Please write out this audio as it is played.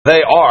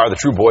They are the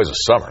true boys of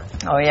summer.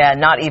 Oh, yeah,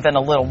 not even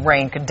a little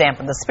rain could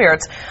dampen the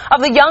spirits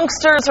of the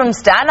youngsters from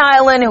Staten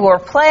Island who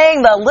are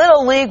playing the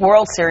Little League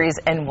World Series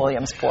in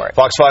Williamsport.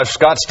 Fox 5's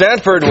Scott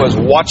Stanford was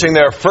watching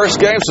their first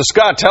game. So,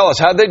 Scott, tell us,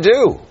 how'd they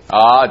do?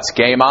 It's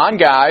game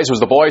on, guys. It was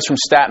the boys from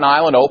Staten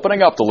Island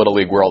opening up the Little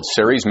League World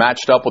Series,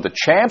 matched up with the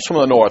champs from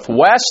the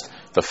Northwest,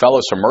 the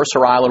fellows from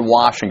Mercer Island,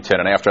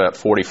 Washington. And after that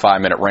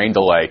 45-minute rain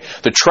delay,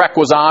 the trek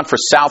was on for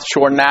South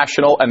Shore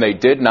National, and they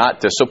did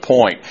not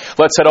disappoint.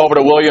 Let's head over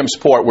to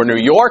Williamsport, where New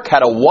York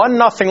had a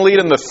 1-0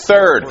 lead in the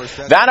third.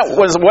 That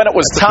was when it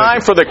was time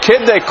for the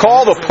kid they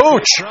call the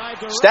Pooch.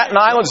 Staten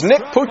Island's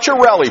Nick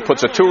Pucciarelli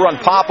puts a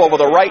 2-run pop over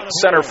the right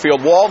center field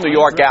wall. New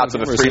York out to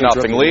the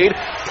 3-0 lead.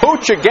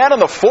 Pooch again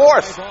in the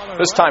fourth.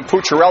 This time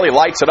Pucciarelli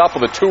lights it up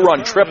with a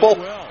 2-run triple.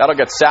 That'll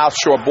get South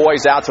Shore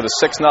boys out to the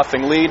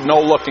 6-0 lead. No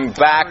looking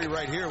back.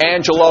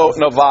 Angelo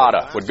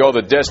Nevada would go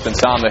the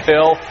distance on the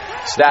hill.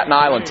 Staten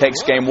Island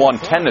takes game one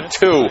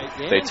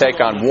 10-2. They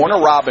take on Warner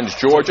Robins,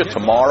 Georgia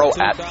tomorrow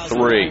at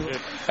 3.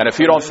 And if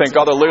you don't think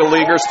other Little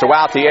Leaguers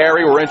throughout the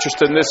area were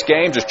interested in this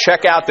game, just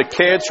check out the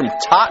kids from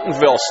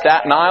Tottenville,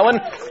 Staten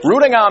Island,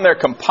 rooting on their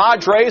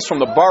compadres from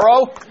the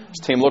borough. This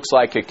team looks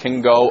like it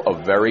can go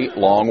a very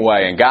long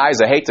way. And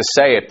guys, I hate to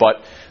say it,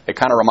 but they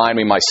kind of remind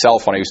me of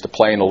myself when I used to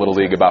play in the Little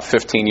League about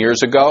 15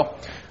 years ago.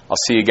 I'll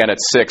see you again at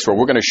 6, where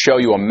we're going to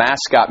show you a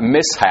mascot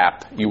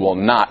mishap you will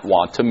not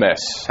want to miss.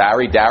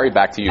 Harry, Darry,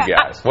 back to you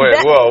guys. Wait,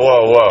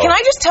 whoa. Can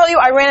I just tell you,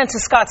 I ran into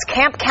Scott's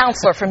camp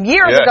counselor from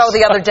years ago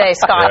the other day,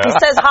 Scott. Yeah. He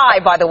says hi,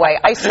 by the way.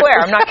 I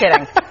swear, I'm not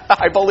kidding.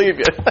 I believe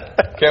you.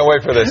 Can't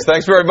wait for this.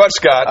 Thanks very much,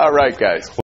 Scott. All right, guys.